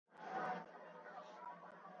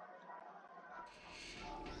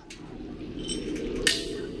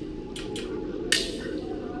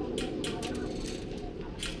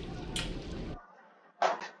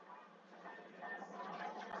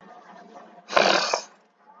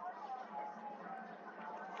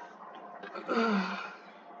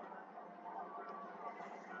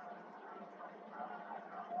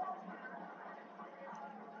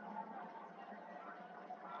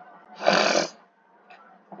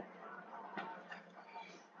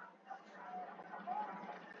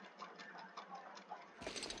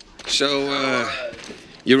So,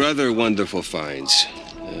 your other wonderful finds,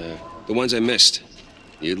 the ones I missed,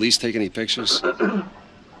 you at least take any pictures?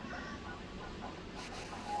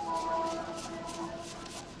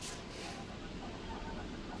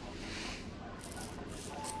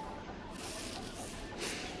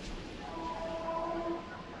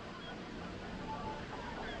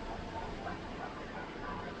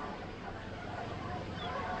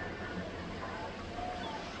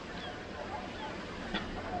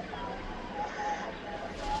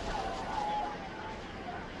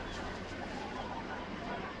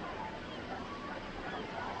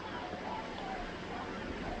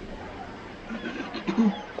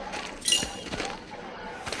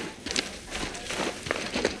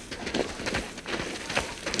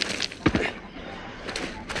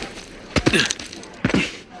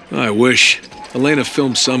 I wish. Elena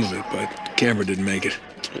filmed some of it, but the camera didn't make it.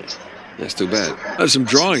 That's too bad. I have some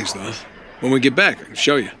drawings, though. When we get back, I can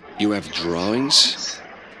show you. You have drawings?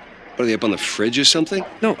 What, are they up on the fridge or something?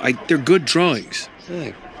 No, they're good drawings.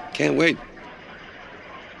 I can't wait.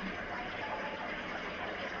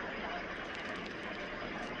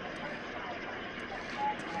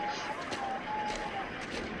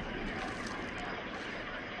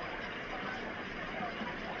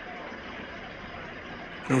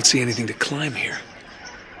 I don't see anything to climb here.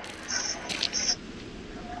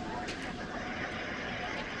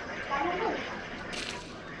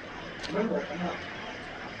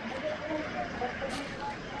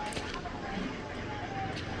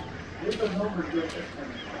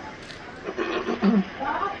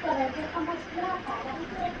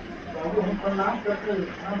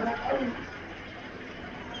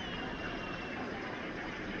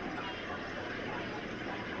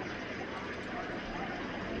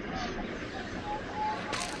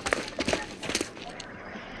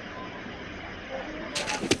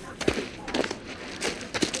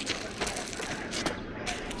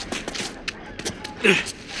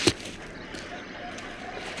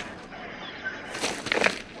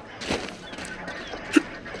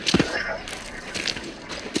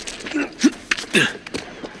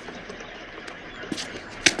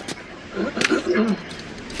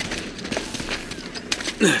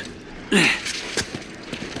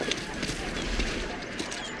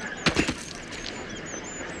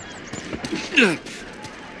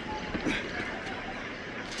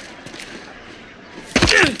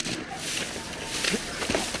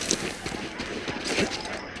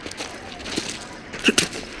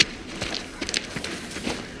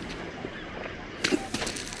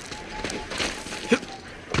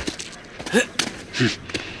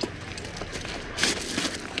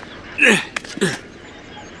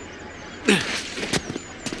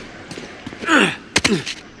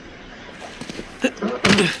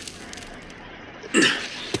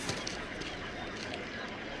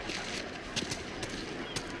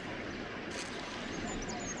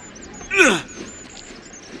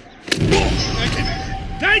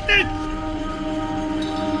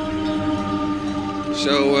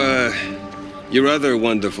 So, your other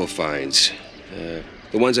wonderful finds,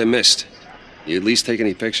 the ones I missed, you at least take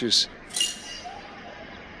any pictures?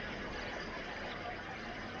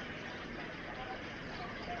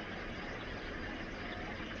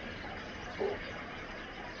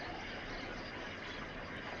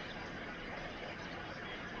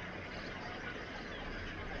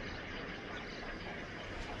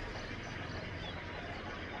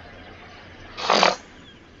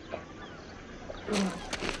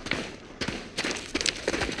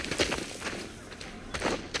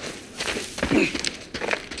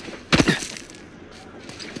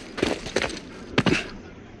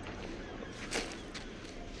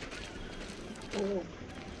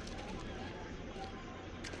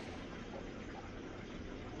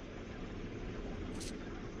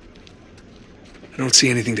 I don't see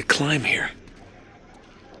anything to climb here.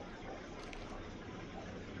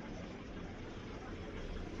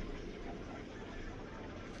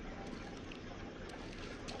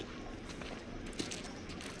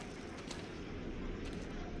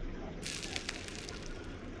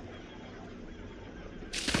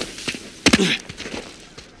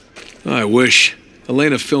 I wish.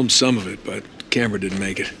 Elena filmed some of it, but the camera didn't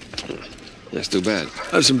make it. That's too bad.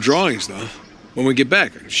 I have some drawings, though. When we get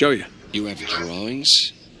back, I can show you. You have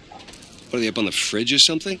drawings? What, are they up on the fridge or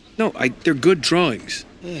something? No, they're good drawings.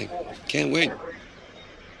 I can't wait.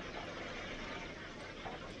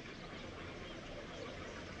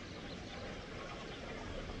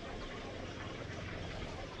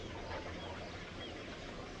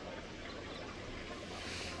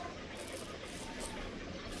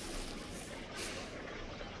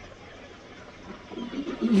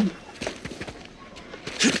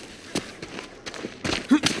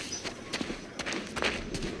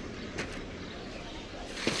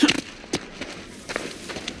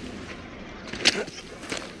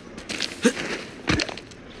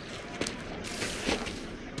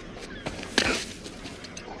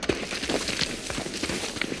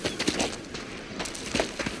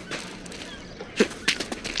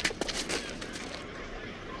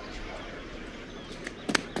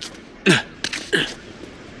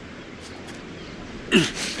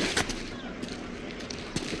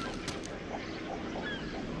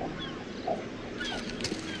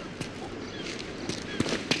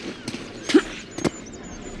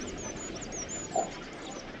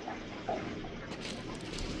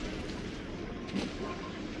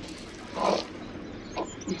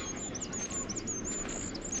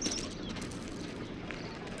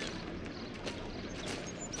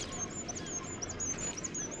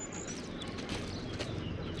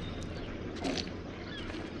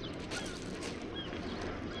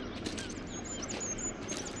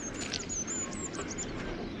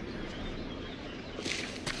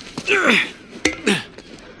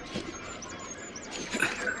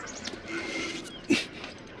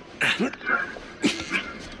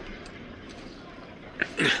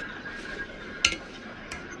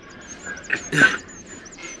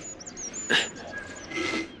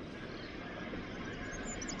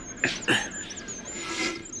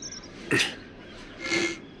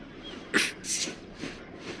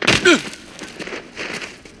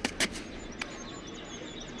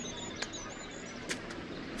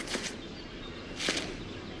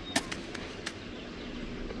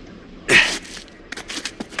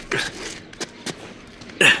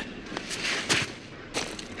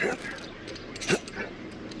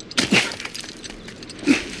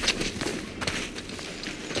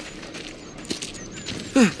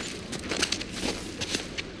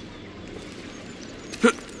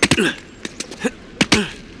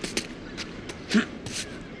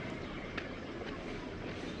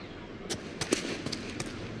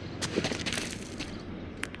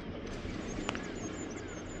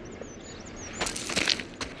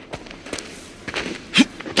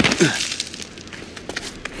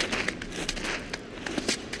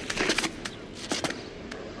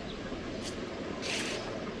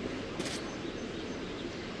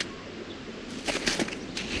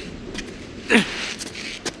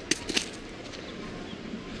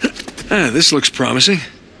 Ah, this looks promising.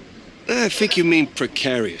 I think you mean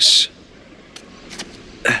precarious.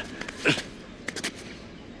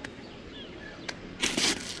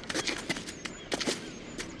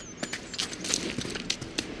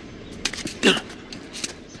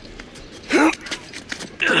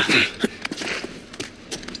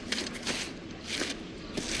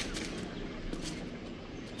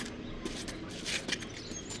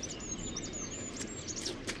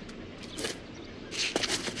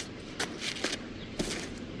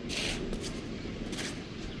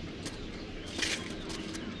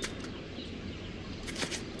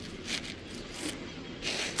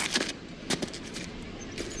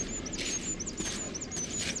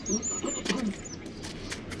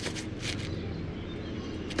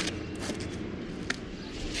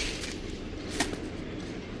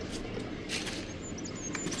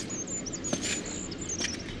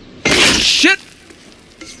 Shit!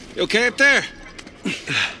 You okay up there?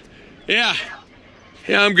 Yeah.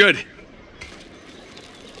 Yeah, I'm good.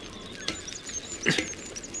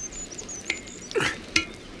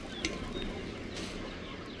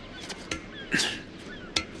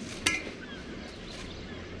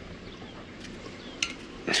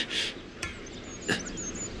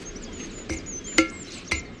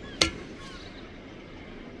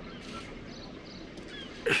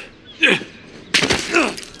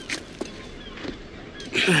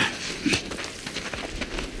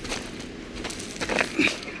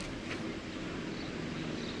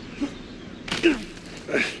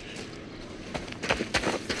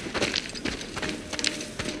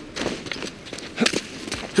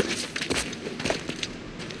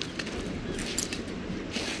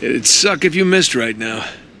 It'd suck if you missed right now.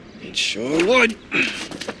 It sure would.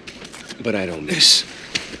 But I don't miss.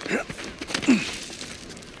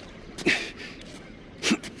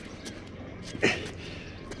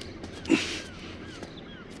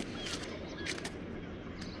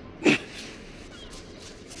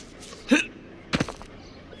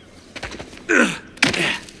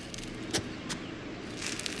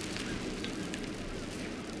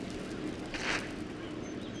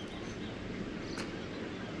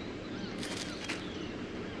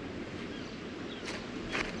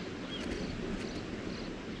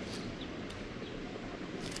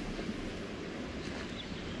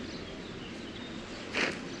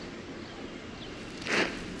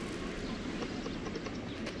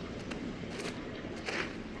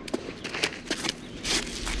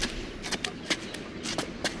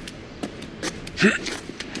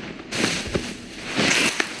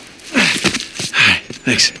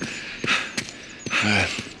 Thanks.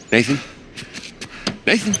 Nathan?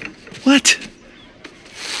 Nathan? What?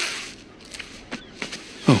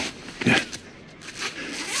 Oh, yeah.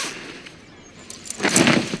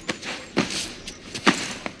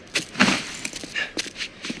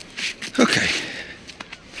 Okay.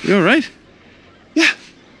 You all right? Yeah.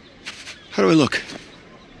 How do I look?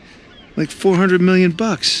 Like 400 million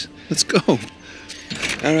bucks. Let's go.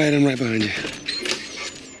 All right, I'm right behind you.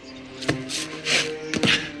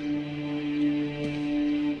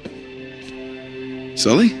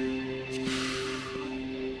 Sully?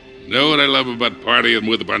 Know what I love about partying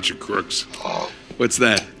with a bunch of crooks? What's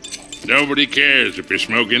that? Nobody cares if you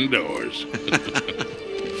smoke indoors.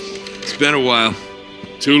 It's been a while.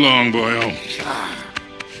 Too long, boyo.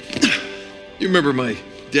 You remember my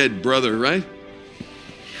dead brother, right?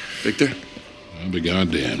 Victor? I'll be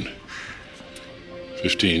goddamned.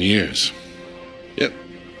 15 years. Yep.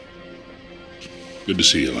 Good to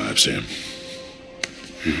see you alive, Sam.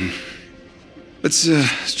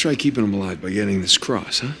 Let's try keeping him alive by getting this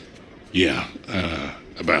cross, huh? Yeah,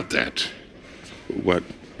 about that. What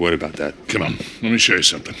about that? Come on, let me show you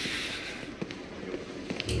something.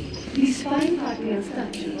 This fine Parthian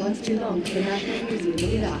statue once belonged to the National Museum of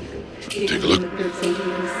Iraq. Take a look.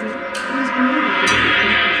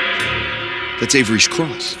 That's Avery's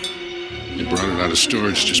cross. They brought it out of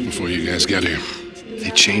storage just before you guys got here. They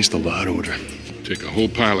changed the lot order. Took a whole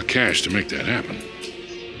pile of cash to make that happen.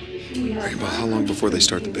 Right, well, how long before they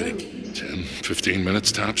start the bidding? 10, 15 minutes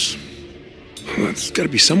tops. Well, there's got to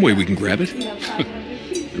be some way we can grab it.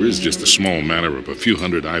 There is just a small matter of a few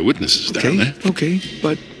hundred eyewitnesses down there. Okay,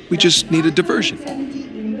 but we just need a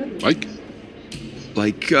diversion. Like?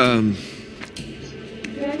 Like I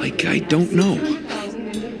don't know.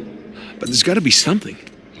 But there's got to be something.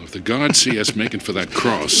 Well, if the guards see us making for that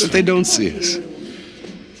cross... If they don't see us.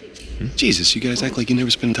 Jesus, you guys act like you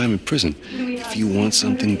never spend time in prison. If you want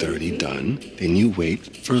something dirty done, then you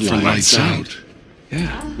wait for lights out.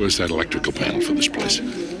 Yeah. Where's that electrical panel for this place?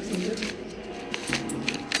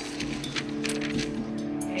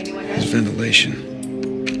 There's ventilation.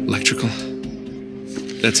 Electrical.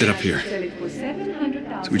 That's it up here.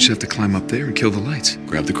 So we just have to climb up there and kill the lights.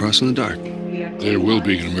 Grab the cross in the dark. There will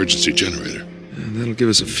be an emergency generator. And that'll give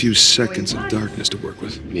us a few seconds of darkness to work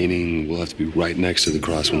with. Meaning we'll have to be right next to the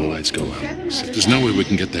cross when the lights go out. Except there's no way we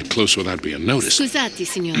can get that close without being noticed. Scusate,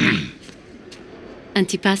 signore.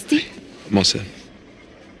 Antipasti? I'm all set.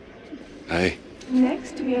 Hi.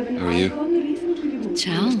 Next, we have an How are you? icon recently removed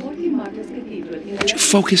Ciao. from the 40 Martyrs Cathedral in Would you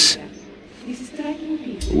focus? This striking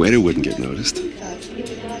piece The waiter wouldn't get noticed. starts in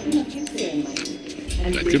the garden of his ceremony.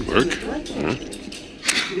 And That could work. Huh?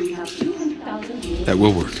 we have 200,000 euros. That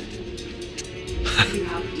will work.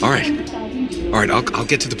 All right. All right, I'll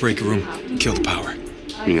get to the breaker room, kill the power.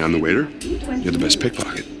 You mean I'm the waiter? You're the best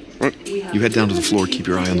pickpocket. What? You head down to the floor, keep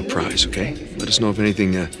your eye on the prize, okay? Let us know if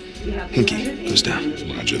anything, hinky goes down.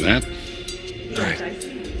 Roger that. All right.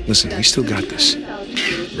 Listen, we still got this.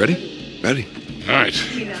 Ready? Ready? All right,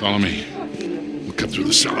 follow me. We'll cut through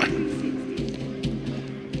the cellar.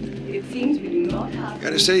 It seems we do not have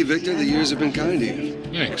Gotta say, Victor, the years have been kind to you.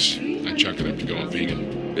 Thanks. I chalk it up to going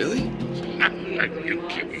vegan. Really? Are you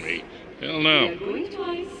kidding me? Hell no. going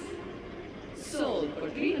twice. Sold for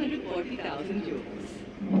 340,000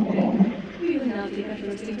 euros. We will now take our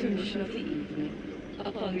first intermission of the evening.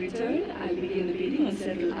 Upon return, I'll begin the bidding on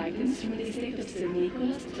several items from the estate of Sir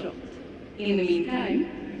Nicholas Trott. In the meantime,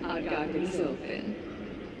 our garden is open.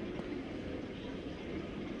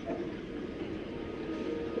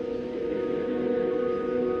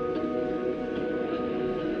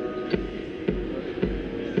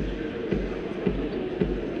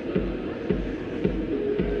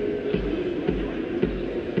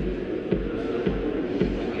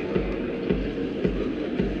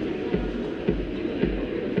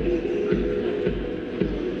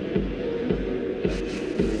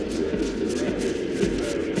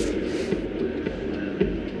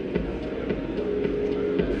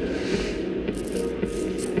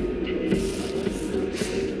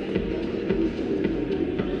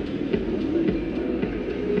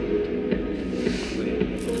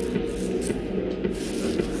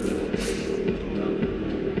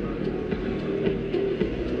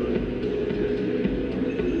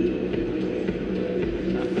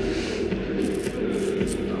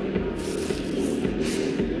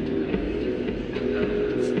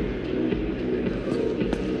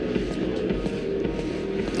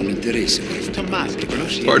 interesse. Tommaso, li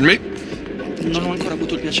conosci? Pardon me? Non ho ancora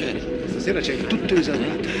avuto il piacere. Stasera c'è tutto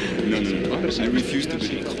esagerato. No, I refuse to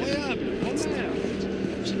believe. Incroyable.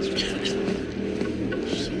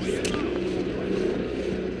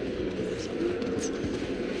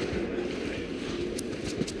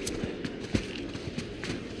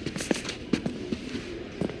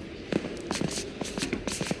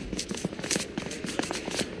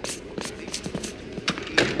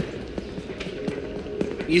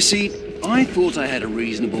 You see, I thought I had a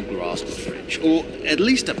reasonable grasp of French, or at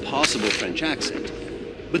least a passable French accent.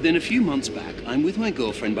 But then a few months back, I'm with my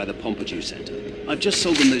girlfriend by the Pompidou Center. I've just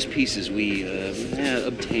sold them those pieces we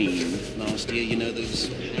obtained last year, you know, those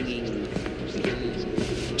hanging...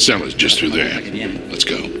 Cellar's just through there. Let's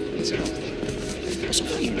go. Posso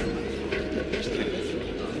fare io?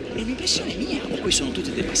 E l'impressione mia, o poi sono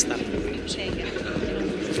tutti dei bastardi.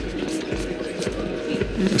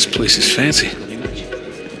 This place is fancy.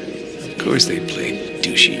 Of course they play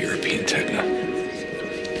douchey European techno.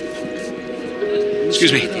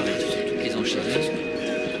 Excuse me.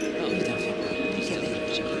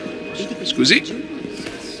 Scusi?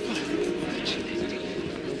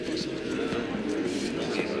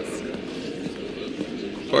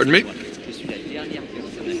 Pardon me?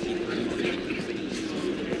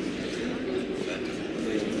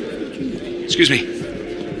 Excuse me.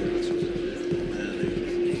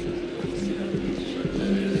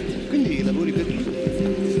 Quindi lavori per lui?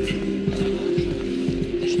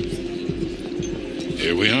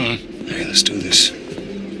 Here we are. Hey, let's do this.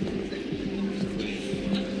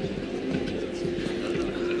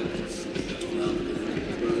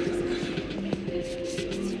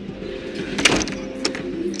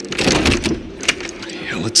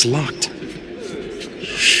 Hell, it's locked.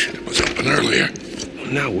 Shit, it was open earlier.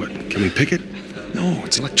 Now what? Can we pick it? No,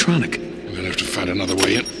 it's electronic. We're gonna have to find another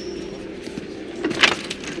way in.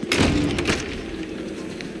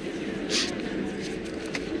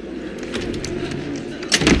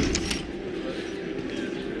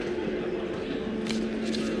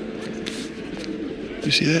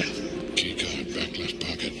 You see that? Key card, back left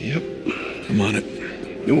pocket. Yep. I'm on it.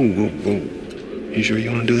 Whoa, whoa, whoa. You sure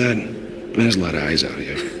you want to do that? Man, there's a lot of eyes out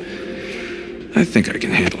here. I think I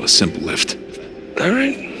can handle a simple lift. All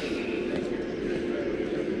right.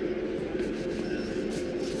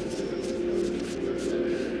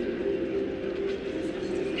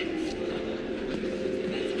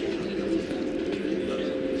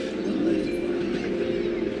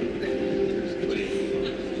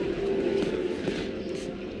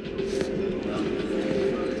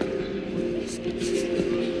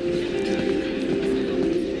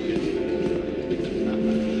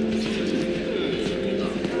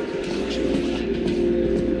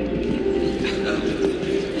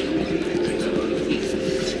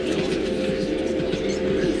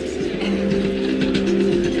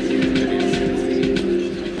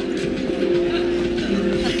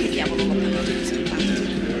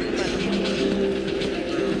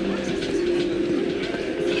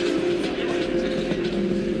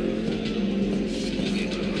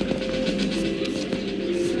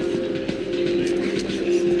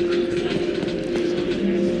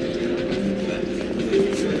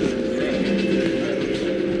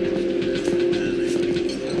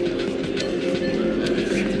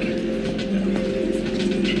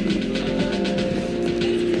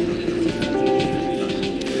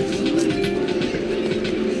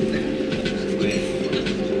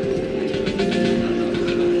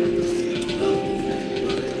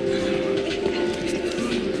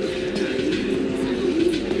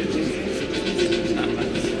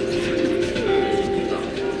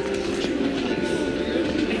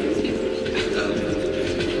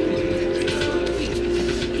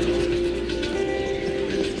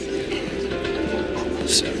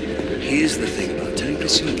 Here's the thing about tango.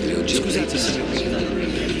 Scusate se...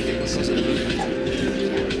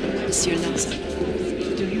 Monsieur Larson.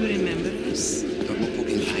 Do you remember us? Dormo poco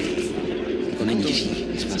in paese. Con ogni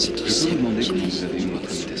figli, spazi tutto. Je peux vous demander comment vous avez eu votre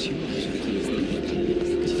invitation?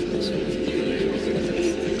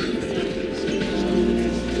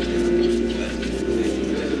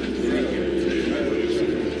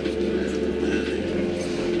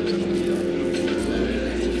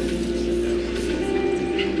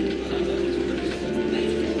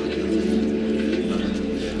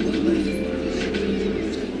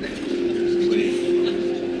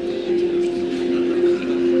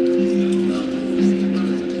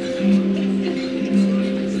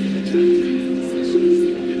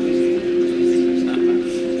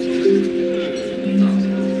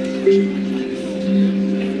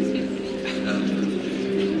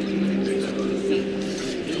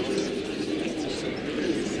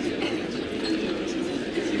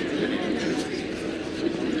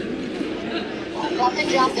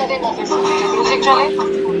 Music Johnny?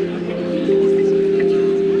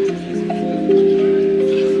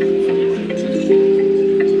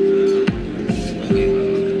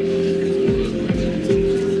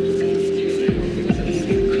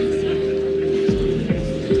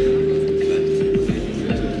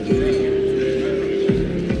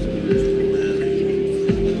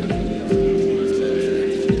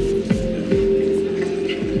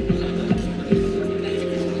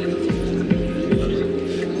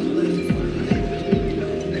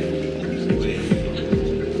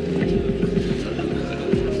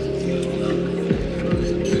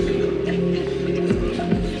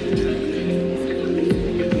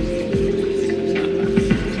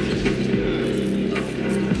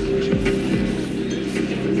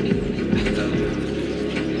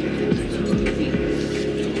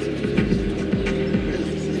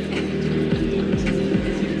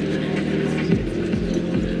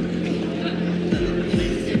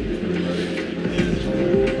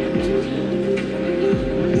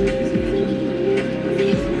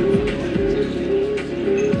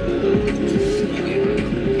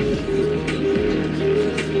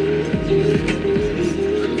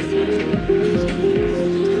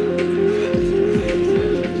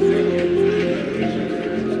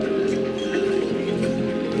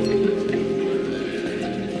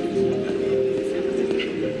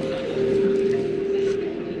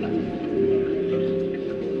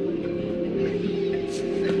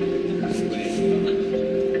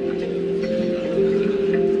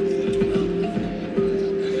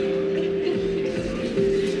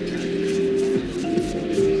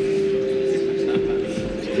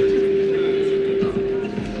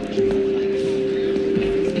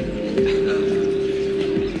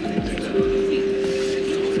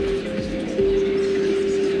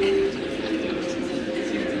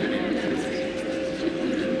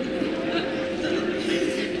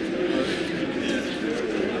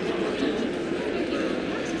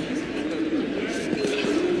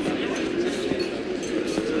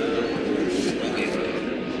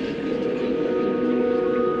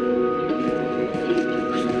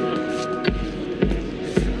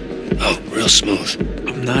 real smooth.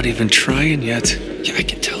 I'm not even trying yet. Yeah, I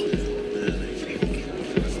can tell.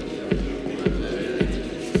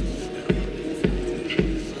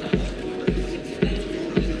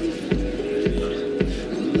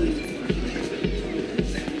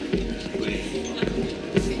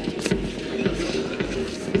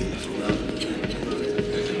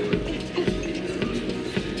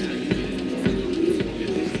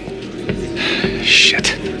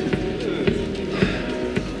 Shit.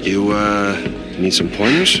 You, need some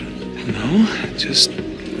pointers? No, just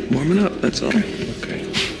warming up, that's all. Okay.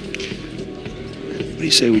 What do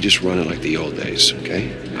you say we just run it like the old days,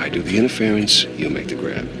 okay? I do the interference, you make the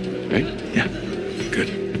grab, right? Yeah, good.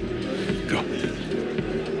 Go.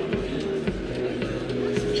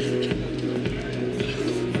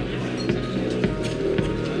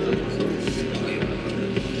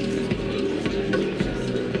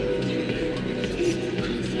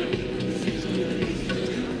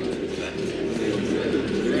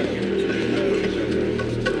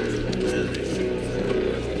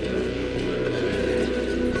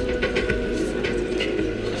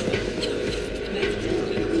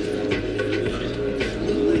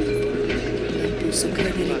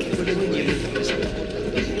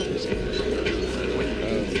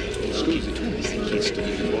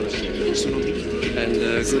 And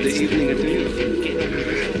good evening to you.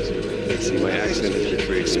 See, my accent is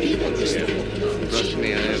very smooth. Trust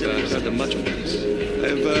me, I have heard them much worse.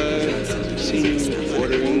 I've, seen you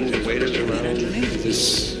ordering the waiters around. Is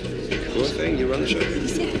this your thing? You run the show?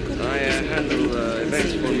 I handle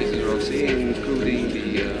events for Mrs. Rossi, including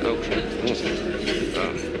the outfit.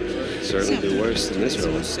 Oh, certainly do worse than this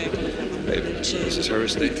one. Hey, this is her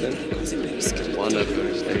estate then? One of her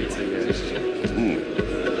estates, I guess.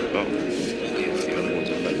 Oh, if the other ones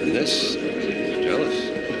are better than this, I'm jealous.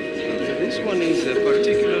 This one is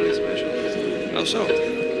particularly special. How so?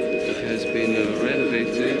 It has been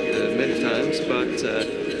renovated many times, but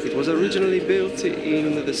it was originally built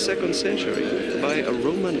in the 2nd century by a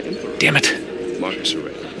Roman emperor. Damn it. Marcus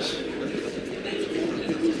Aurelius.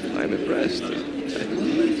 I'm impressed.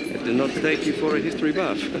 I did not take you for a history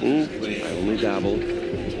buff. I only dabble.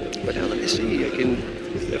 But now let me see. I can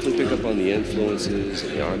definitely pick up on the influences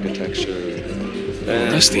and the architecture.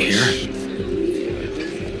 And Rusty here.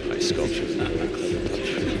 My sculpture.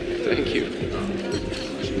 Thank you.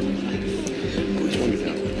 Always wondered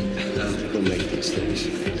how people make these things.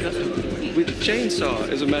 With a chainsaw,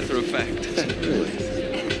 as a matter of fact. Really?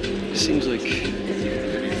 It seems like a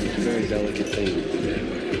very delicate thing.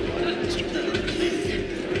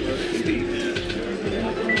 Indeed.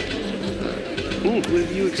 Will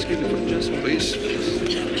you excuse me for just a Please.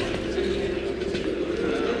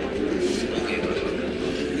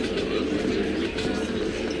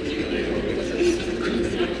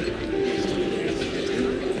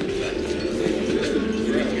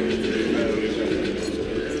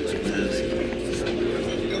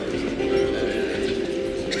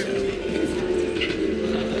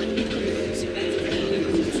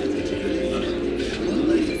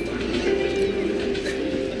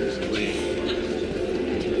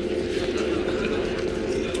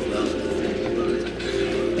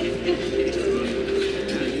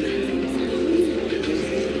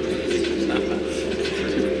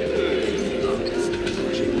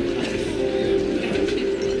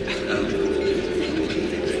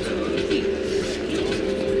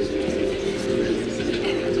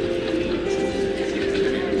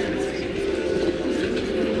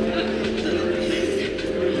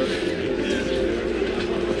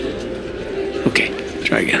 Okay,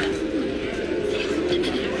 try again.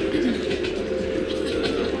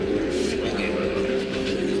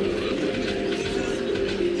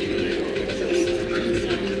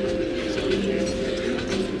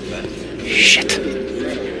 Shit.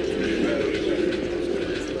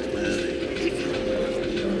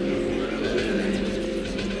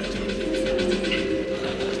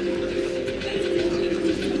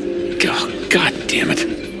 Oh, God damn it.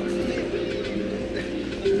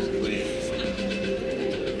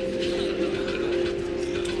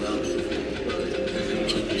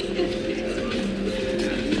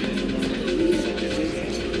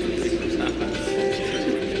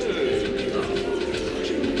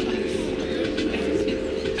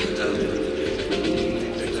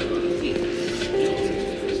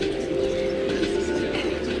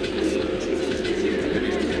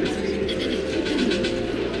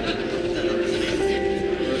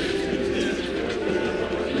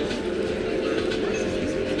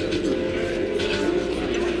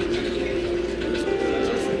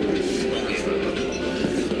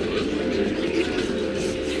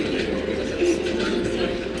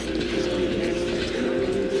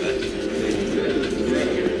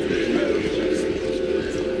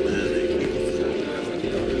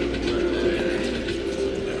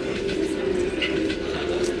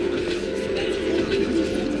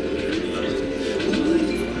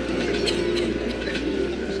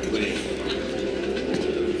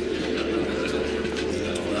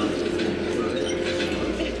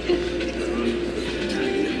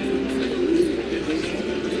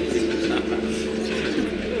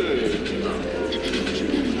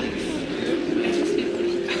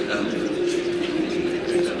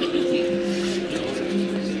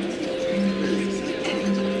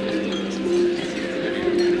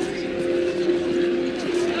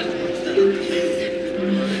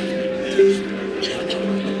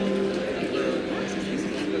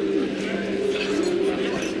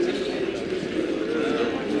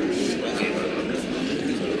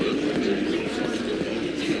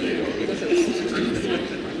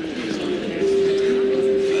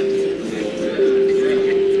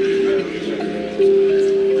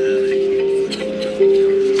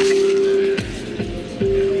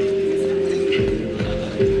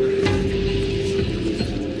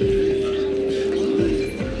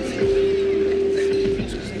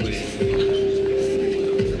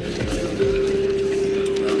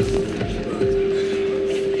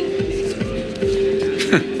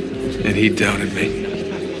 And he doubted me.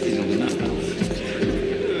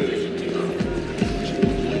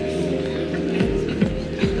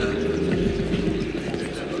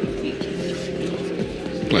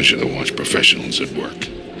 Pleasure to watch professionals at work.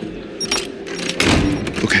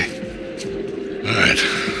 Okay. All right,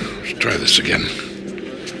 let's try this again.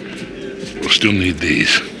 We'll still need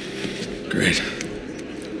these. Great.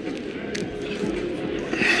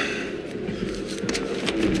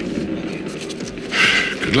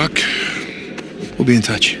 Good luck. We'll be in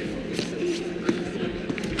touch.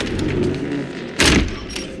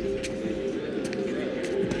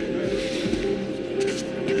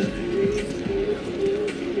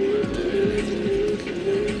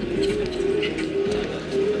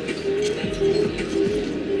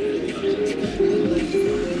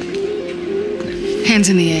 Hands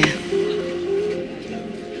in the air.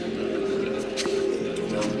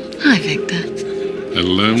 Hi, Victor.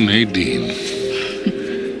 Hello, Nadine.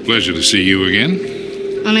 Pleasure to see you again.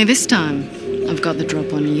 Only this time, I've got the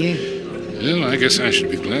drop on you. Well, I guess I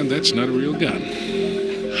should be glad that's not a real gun.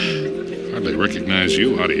 Hardly recognize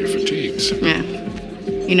you out of your fatigues. Yeah.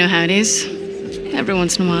 You know how it is. Every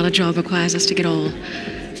once in a while, a job requires us to get all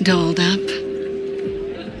dolled up.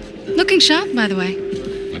 Looking sharp, by the way.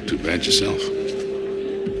 Not too bad yourself.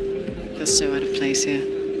 Feel so out of place here.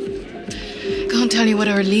 Can't tell you what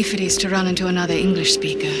a relief it is to run into another English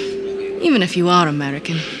speaker. Even if you are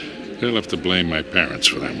American. They'll have to blame my parents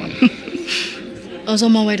for that one. I was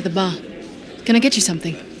on my way to the bar. Can I get you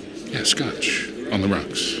something? Yeah, scotch. On the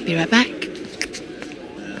rocks. Be right back.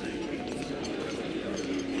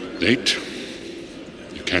 Date?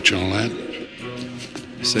 You catch all that?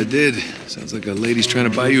 Yes, I did. Sounds like a lady's trying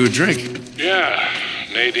to buy you a drink. Yeah,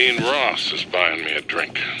 Nadine Ross is buying me a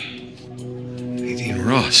drink. Nadine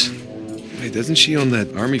Ross? Wait, doesn't she own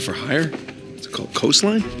that Army for Hire? What's it called,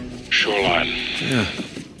 Coastline? Shoreline. Yeah,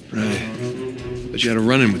 right. But you had a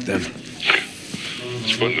run-in with them.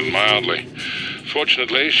 It's putting it mildly.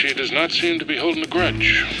 Fortunately, she does not seem to be holding a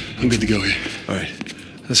grudge. I'm good to go here. All right.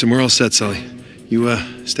 Listen, we're all set, Sully. You,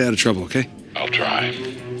 stay out of trouble, okay? I'll try.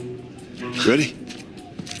 Ready?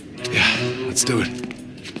 Yeah, let's do it.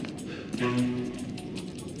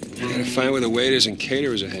 You gotta find where the waiters and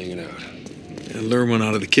caterers are hanging out. Yeah, lure one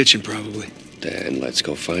out of the kitchen, probably. Then let's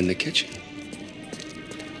go find the kitchen.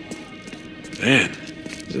 Man,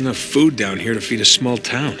 there's enough food down here to feed a small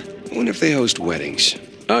town. I wonder if they host weddings.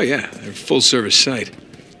 Oh, yeah, they're a full-service site.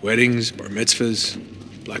 Weddings, bar mitzvahs,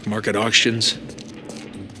 black market auctions.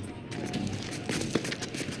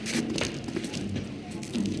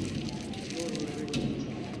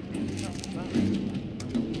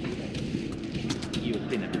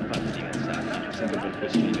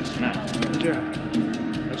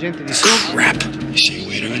 Crap. You see a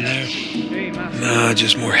waiter in there? Nah,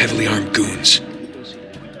 just more heavily armed goons.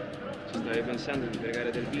 Stavi pensando di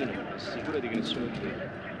pregare del vino, assicurati che nessuno ti vede.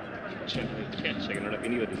 C'è che non ha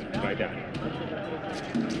finito di sbagliare.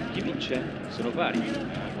 Chi vince? Sono pari.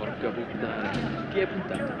 Porca puttana. Chi hai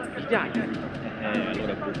puntato? L'Italia.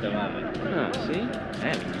 Allora butta male. Ah, sì?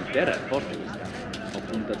 L'Inghilterra è forte quest'anno. Ho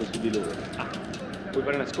puntato su di loro. Ah, vuoi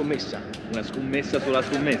fare una scommessa? Una scommessa sulla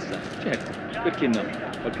scommessa? Certo, perché no?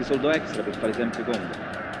 Qualche soldo extra per fare sempre comodo.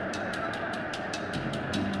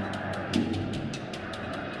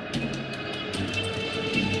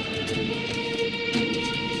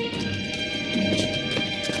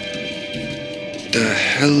 The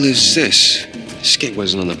hell is this? This gate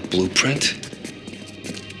wasn't on the blueprint.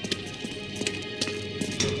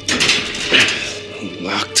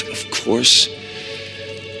 Locked, of course.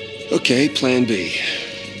 Okay, plan B.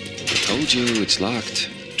 I told you it's locked.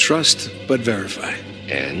 Trust, but verify.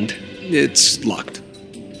 And? It's locked.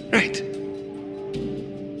 Right.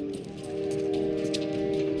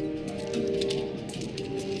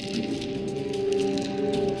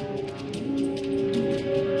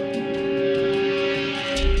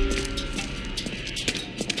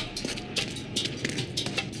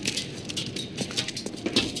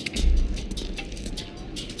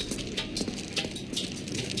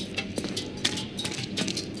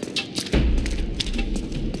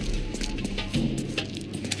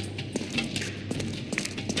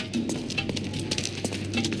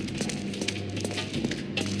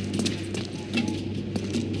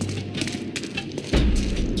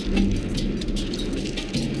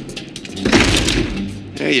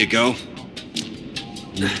 There you go.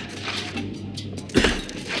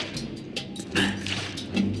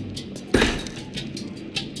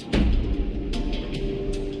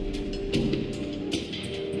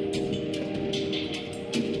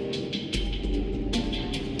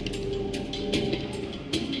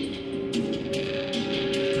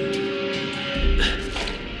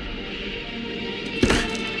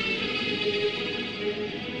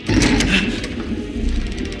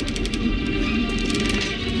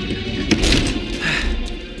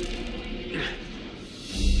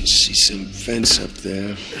 some fence up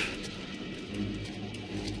there.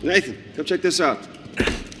 Nathan, come check this out.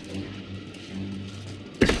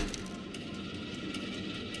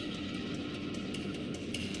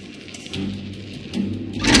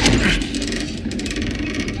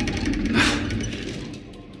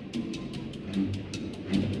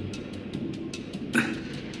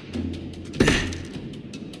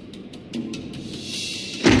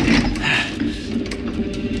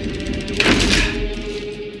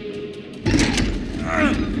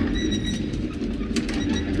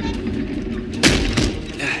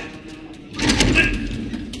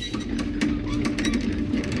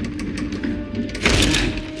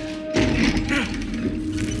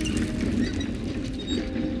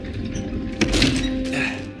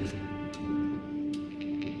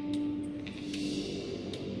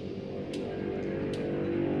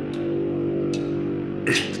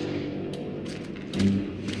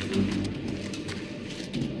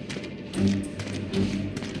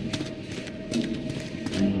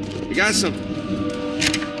 You got some.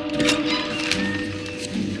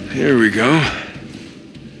 Here we go.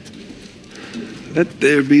 Let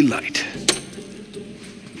there be light.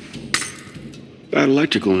 Got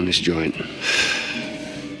electrical in this joint.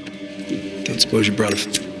 Don't suppose you brought a...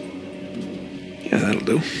 Yeah, that'll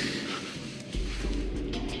do.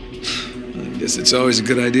 I guess it's always a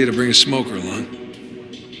good idea to bring a smoker along.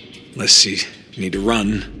 Unless you need to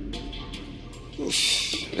run.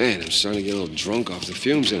 Man, I'm starting to get a little drunk off the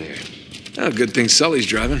fumes in here. Oh, good thing Sully's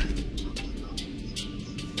driving.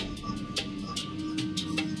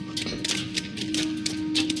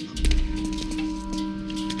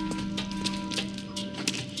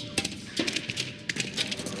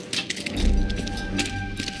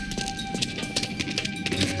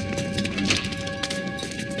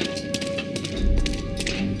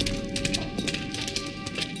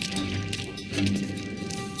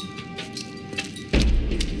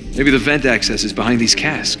 Maybe the vent access is behind these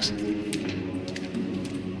casks.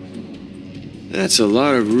 That's a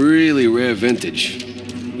lot of really rare vintage.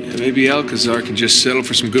 Yeah, maybe Alcazar can just settle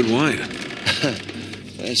for some good wine.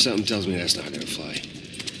 Something tells me that's not gonna fly.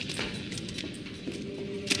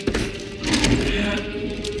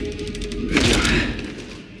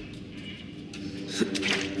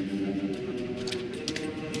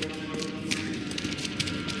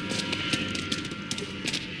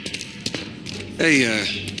 Hey,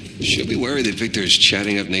 should we worry that Victor's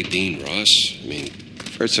chatting up Nadine Ross? I mean,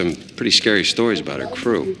 I've heard some pretty scary stories about her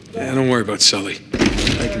crew. Yeah, don't worry about Sully.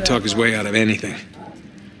 I can talk his way out of anything.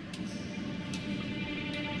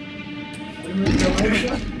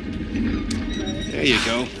 There you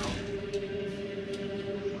go.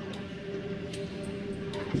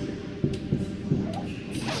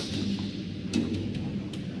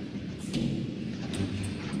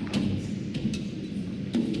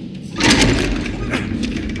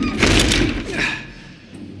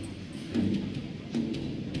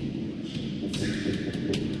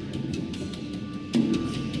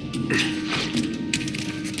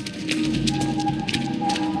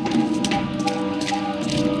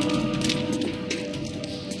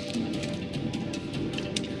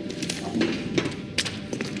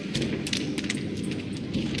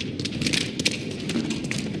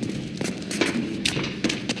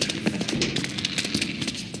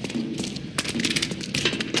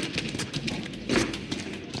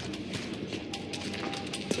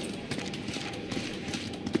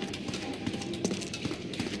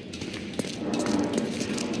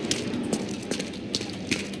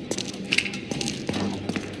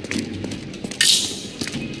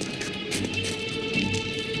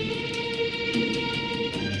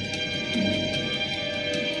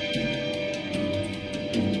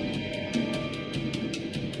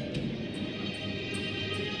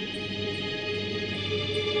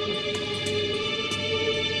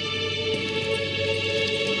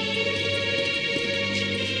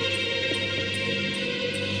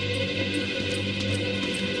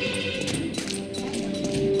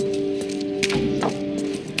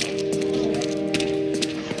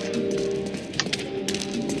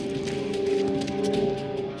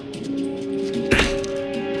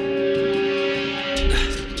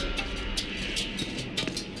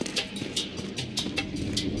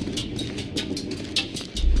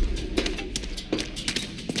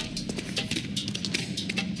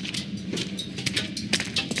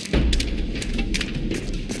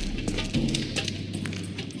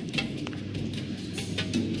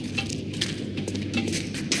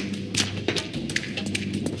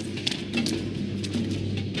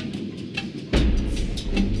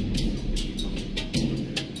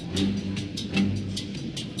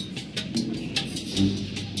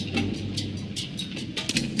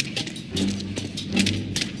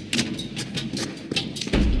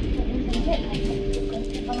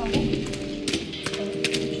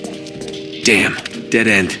 Damn, dead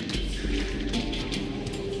end.